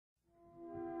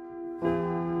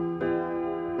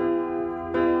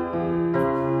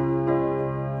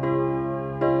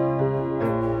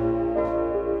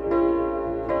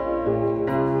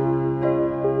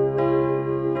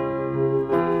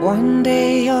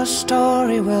your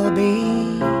story will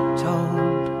be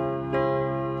told.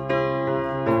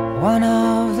 One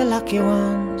of the lucky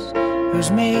ones who's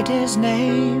made his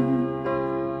name.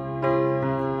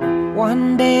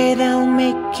 One day they'll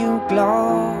make you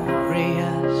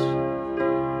glorious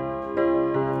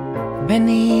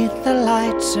beneath the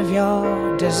lights of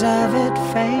your deserved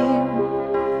fame.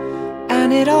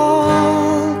 And it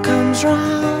all comes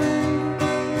round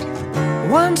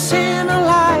once in a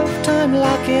lifetime,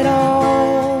 like it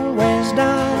always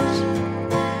does.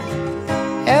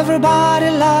 Everybody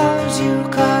loves you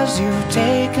 'cause you've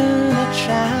taken a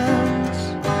chance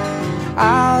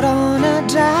out on a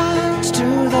dance to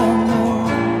the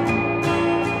moon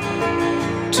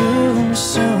too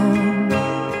soon.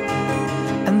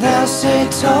 And they'll say,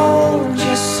 told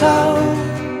you so.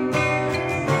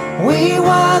 We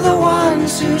were the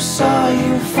ones who saw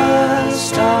you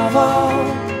first of all.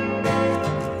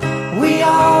 We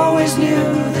always knew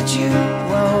that you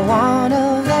were one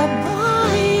of the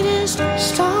brightest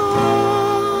stars.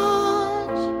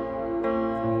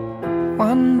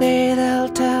 One day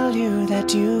they'll tell you that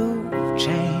you've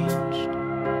changed,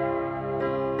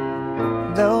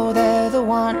 though they're the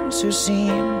ones who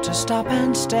seem to stop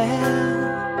and stare.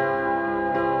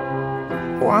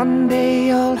 One day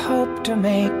you'll hope to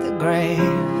make the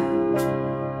grave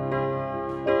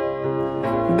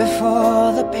before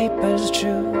the papers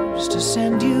choose to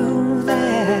send you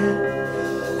there.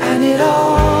 And it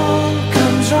all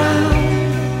comes round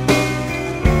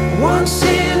once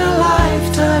in a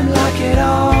lifetime, like it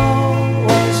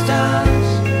always does.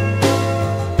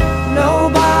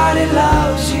 Nobody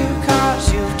loves you 'cause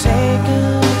you've taken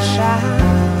a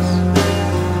chance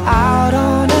out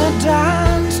on a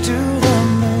dance to the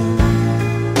moon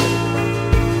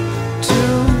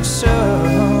too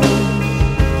soon.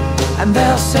 And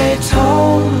they'll say,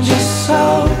 told you so.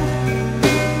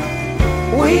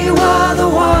 We were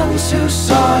the ones who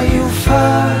saw you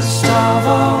first of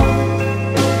all.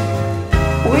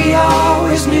 We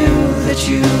always knew that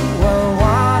you were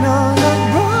one of the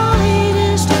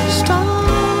brightest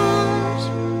stars.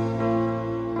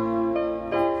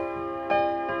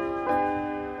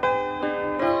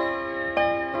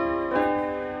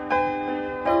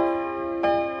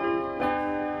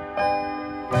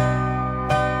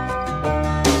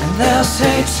 They'll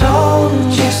say, told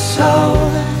you so.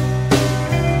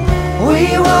 We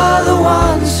were the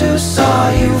ones who saw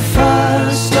you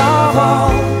first of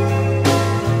all.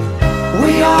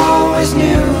 We always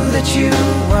knew that you